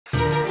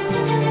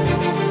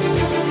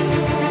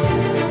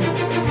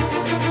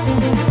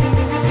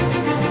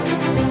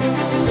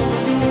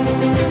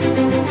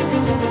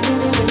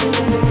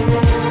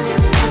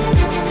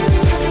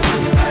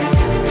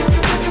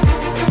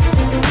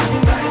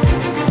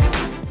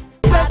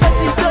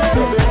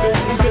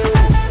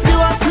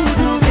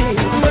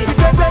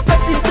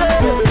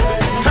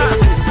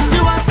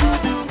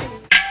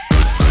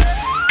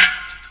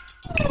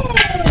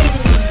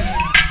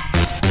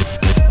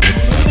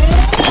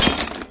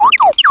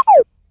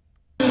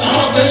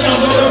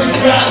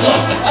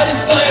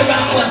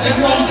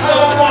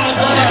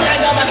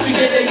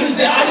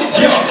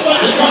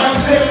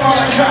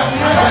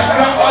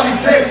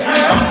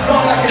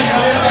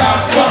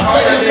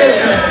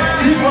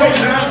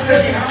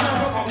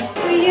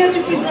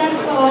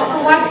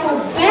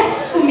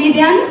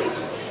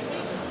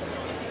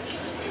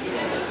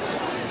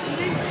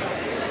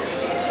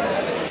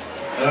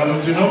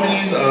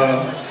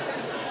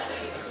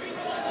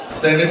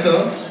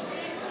Senator,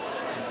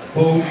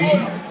 Bovie,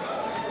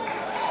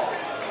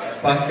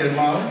 Pascal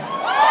Mao,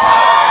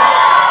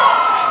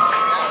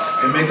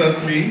 Emeka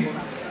Smith,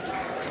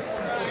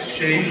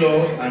 Shaylo,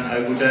 and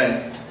Agudai.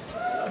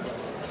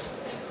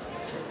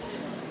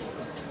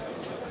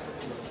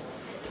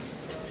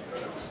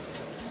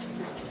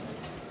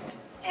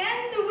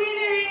 And the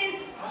winner is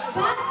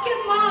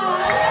basketball.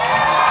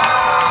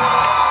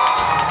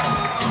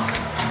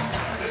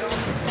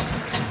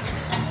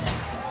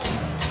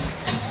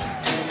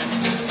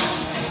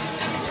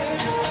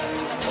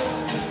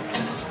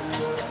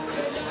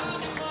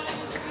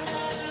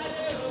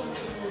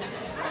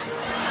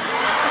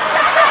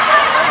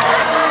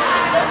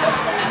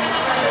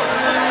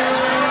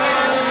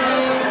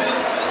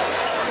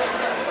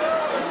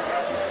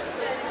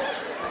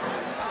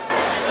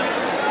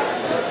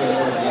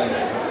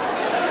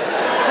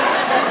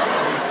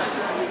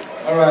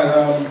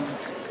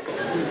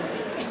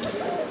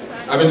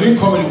 I've been doing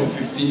comedy for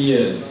 15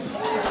 years.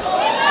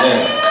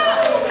 Yeah.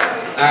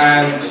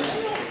 And,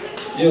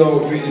 you know,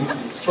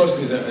 trust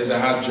me, it's a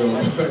hard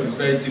job. It's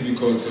very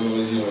difficult to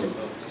always, you know,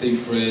 stay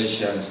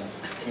fresh and,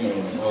 you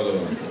know, all the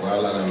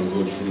wildlife that we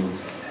go through.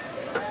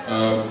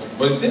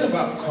 But the thing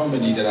about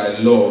comedy that I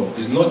love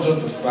is not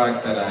just the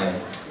fact that I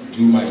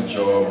do my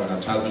job and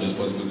I try as much as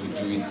possible to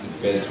do it the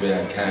best way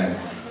I can.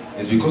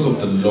 It's because of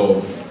the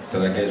love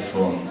that I get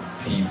from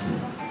people.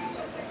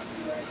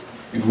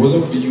 If it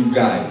wasn't for you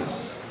guys,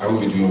 I would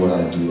be doing what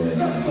I do right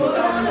now. I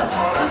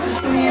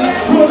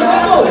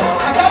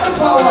got the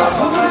power.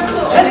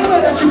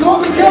 Anywhere that you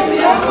go, we get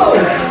me, I go.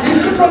 You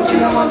should from to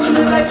on to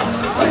the next.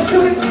 Let's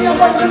do it, me, I'm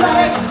right to the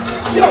next.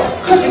 Yo,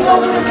 cause you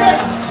know we're the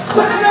best.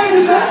 So the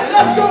ladies,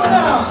 let's go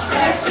now.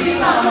 Sexy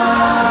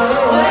mama,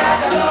 oh, I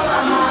can go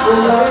mama.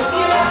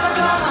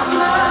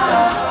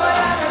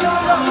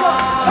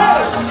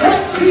 Hey,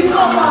 sexy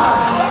mama,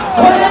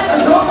 oh, I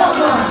can go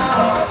mama.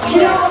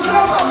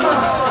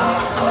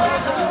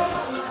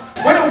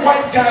 When a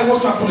white guy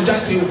wants to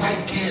apologize to a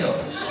white girl,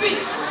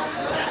 sweet.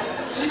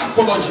 See,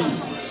 apology.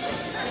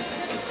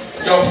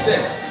 You're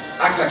upset.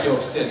 Act like you're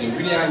upset. You're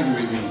really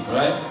angry with me,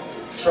 right?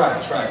 Try.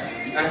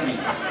 Be angry.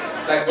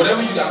 Like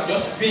whatever you do,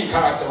 just be in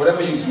character.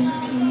 Whatever you do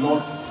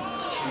not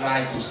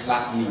try to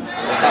slap me.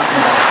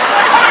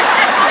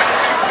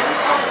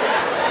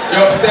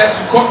 You're upset.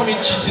 You caught me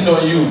cheating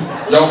on you.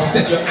 You're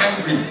upset. You're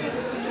angry.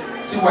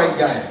 See, white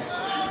guy.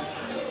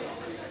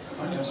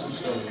 I'm so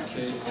sorry.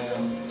 Okay.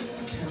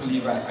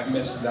 I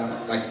messed up,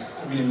 like, I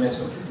really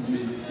messed up.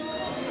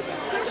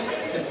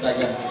 Like,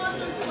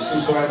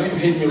 so I know you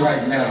hate me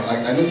right now.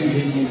 Like, I know you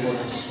hate me, but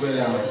I swear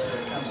down.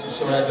 I'm so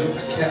sorry. I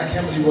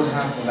can't believe what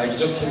happened. Like, it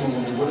just came over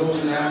me. What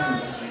wasn't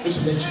happening? Just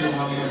to let you know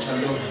how much I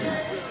love you.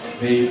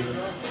 Babe,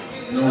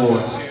 you know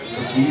what?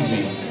 Forgive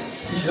me.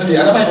 See, she doesn't, I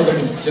never even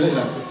talking. She doesn't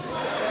know.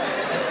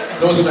 You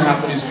know what's going to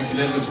happen this weekend?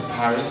 Let's go to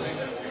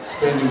Paris,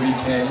 spend the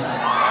weekend.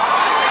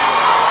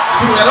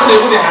 See, when I know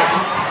they're really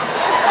happy.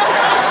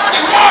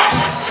 It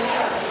works!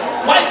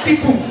 White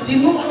people, they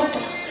know how to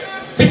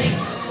beg.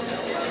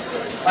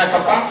 My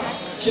papa,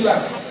 killer.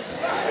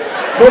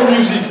 No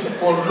music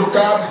for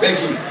local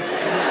begging.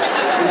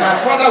 If my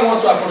father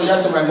wants to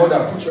apologize to my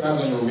mother, put your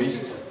hands on your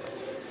waist.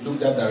 Look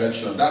that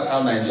direction. That's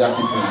how Nigerian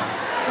people.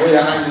 When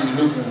you're angry, you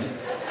look for me.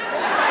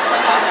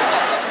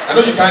 I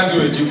know you can't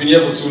do it, you've been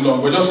here for too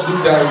long, but just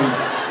look that way.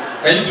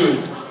 Can you do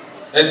it?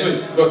 And do it.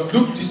 But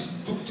look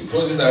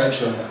towards this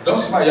direction. Don't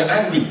smile, you're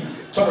angry.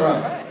 Turn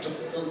around.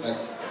 Turn like,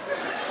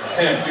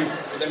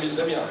 let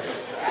me out. Wait!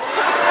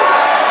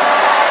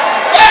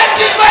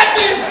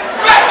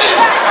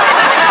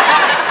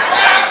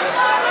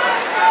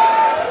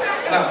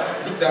 Now,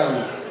 look that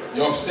way.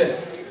 You're upset.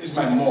 It's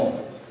my mom.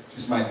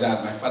 It's my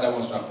dad. My father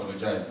wants to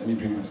apologize. Let me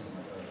bring my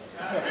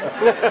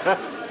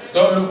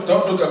Don't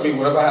look at me,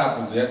 whatever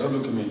happens, yeah? Don't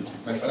look at me.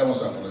 My father wants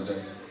to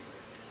apologize.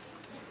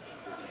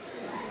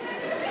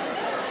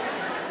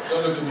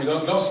 Don't look at me,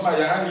 don't smile,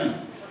 you're angry.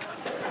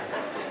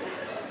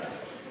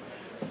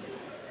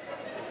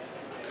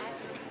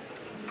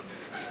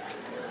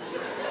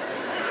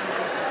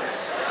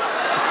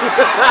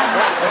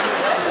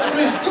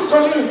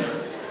 Continue.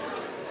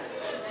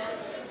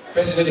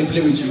 President, they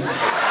play with you.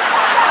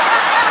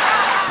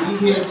 We're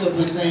here to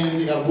present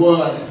the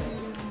award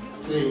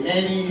to the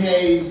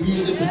NEA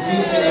Music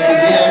Producer of the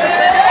Year.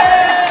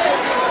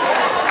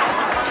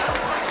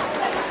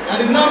 And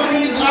the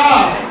nominees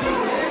are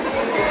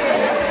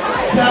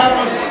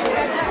Sparrows,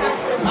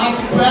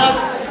 Mouse Crab,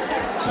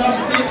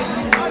 Chopsticks,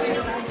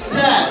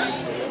 Sash,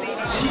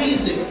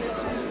 Cheesy,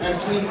 and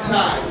Free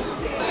Ties.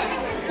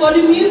 For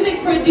the Music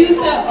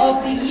Producer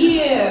of the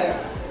Year.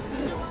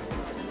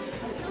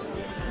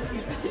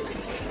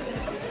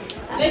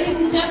 Ladies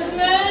and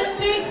gentlemen,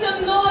 make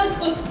some noise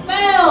for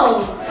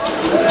Spell.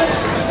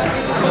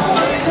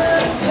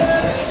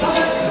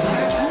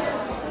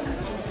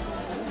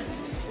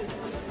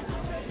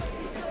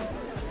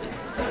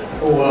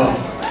 Oh wow,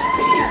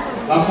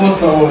 my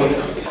first award.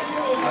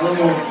 I don't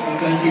know what to say.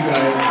 Thank you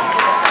guys.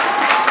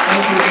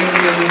 Thank you,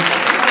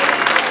 NEA.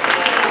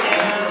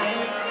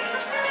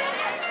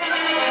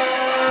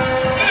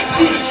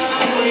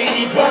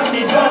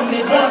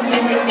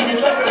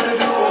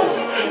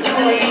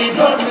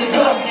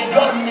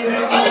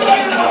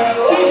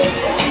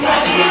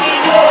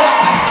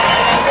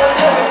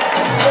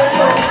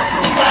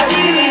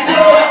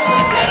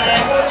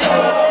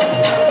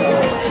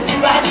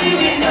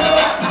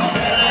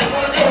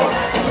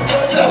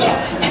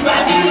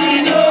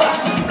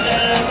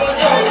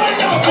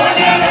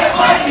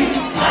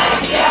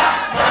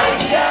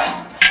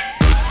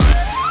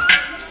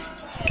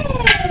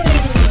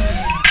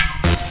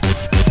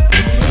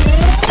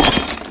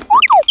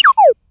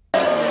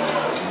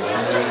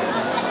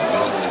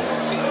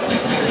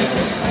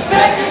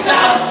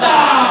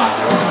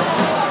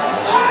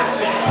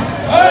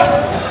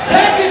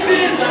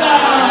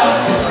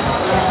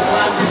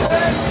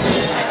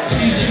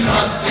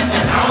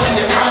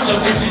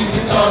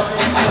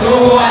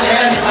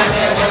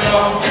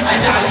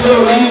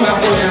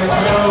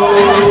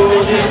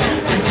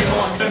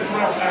 Let's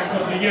rap act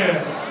of the year.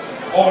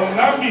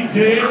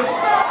 Olamide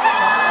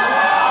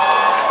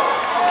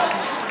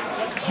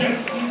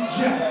Jesse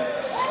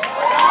Jacks,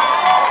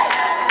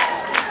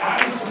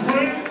 Ice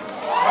Prince,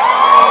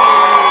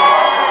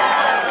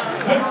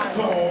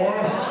 Victor,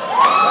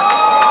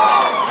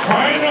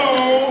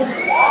 Final,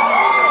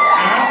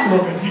 and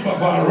Rocket. Keep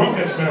up our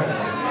Rocket Man.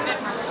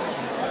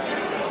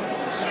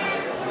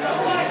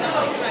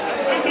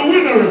 And the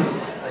winners.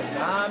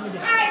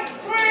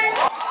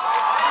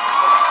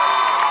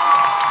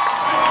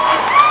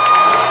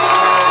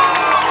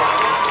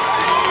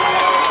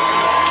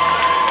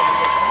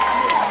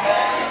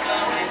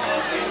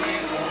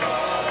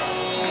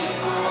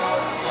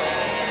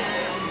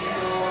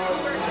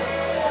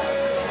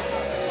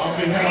 On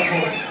behalf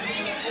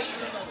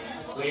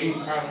of the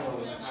 8th annual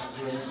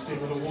Nigerian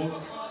Entertainment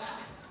Awards,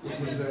 we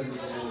present the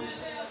award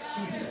to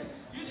you.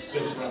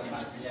 Best rap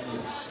act of the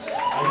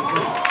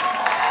year.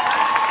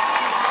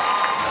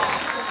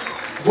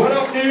 What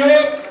up, New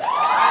York?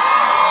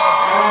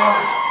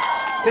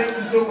 Thank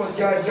you so much,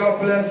 guys. God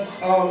bless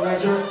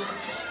Nigeria.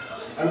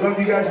 I love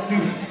you guys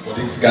too. Well,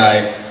 this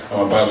guy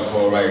I'm about to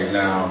call right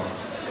now,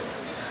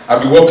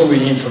 I've been working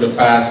with him for the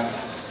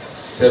past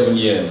 7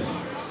 years.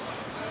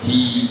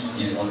 He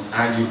is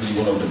arguably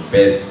one of the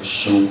best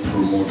show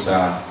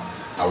promoter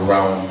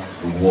around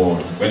the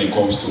world when it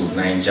comes to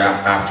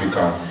Nigeria,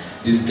 Africa.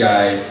 This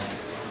guy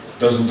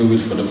doesn't do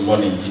it for the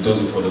money, he does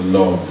it for the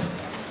love.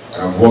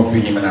 I've worked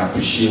with him and I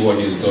appreciate what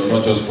he's done,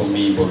 not just for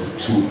me, but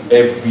to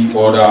every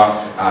other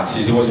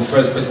artist. He was the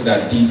first person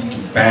that did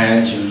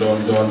Banj in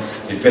London,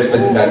 the first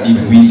person that did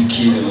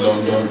Wizkid in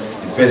London,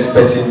 the first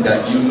person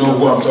that, you know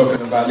who I'm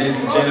talking about, ladies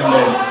and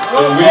gentlemen,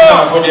 the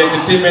winner for the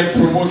Entertainment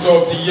Promoter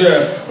of the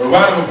Year. A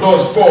round of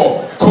applause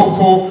for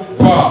Coco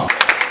Bar.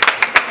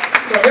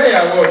 So there you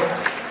award.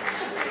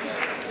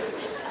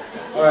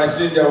 Alright,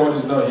 since your award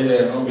is not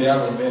here, on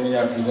behalf of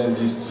NEA, I present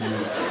this to you.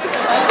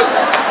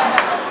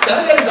 Can I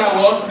get this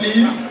award,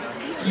 please?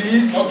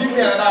 Please? Or give me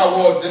another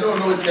award. They don't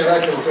know it's the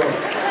right or wrong.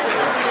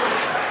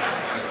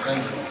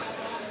 Thank you.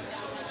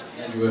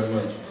 Thank you very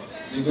much.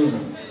 You good,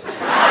 man?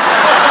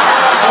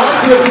 I want to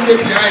see what you get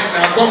behind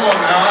now. Come on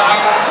now.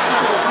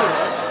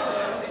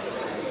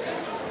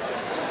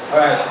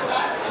 Alright.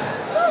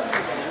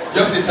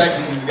 Just say thank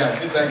you to these guys.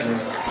 Say thank you.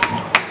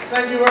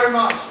 Thank you very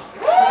much.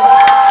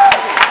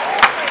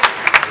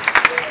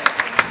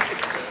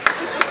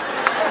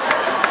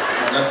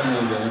 That's me,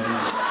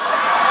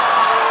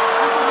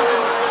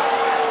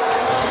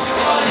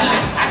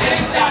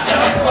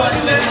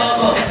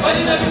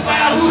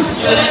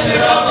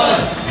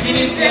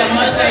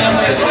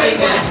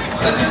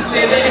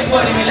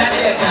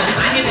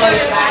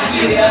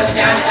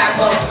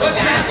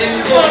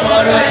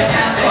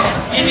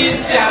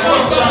 Iniciamos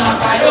con la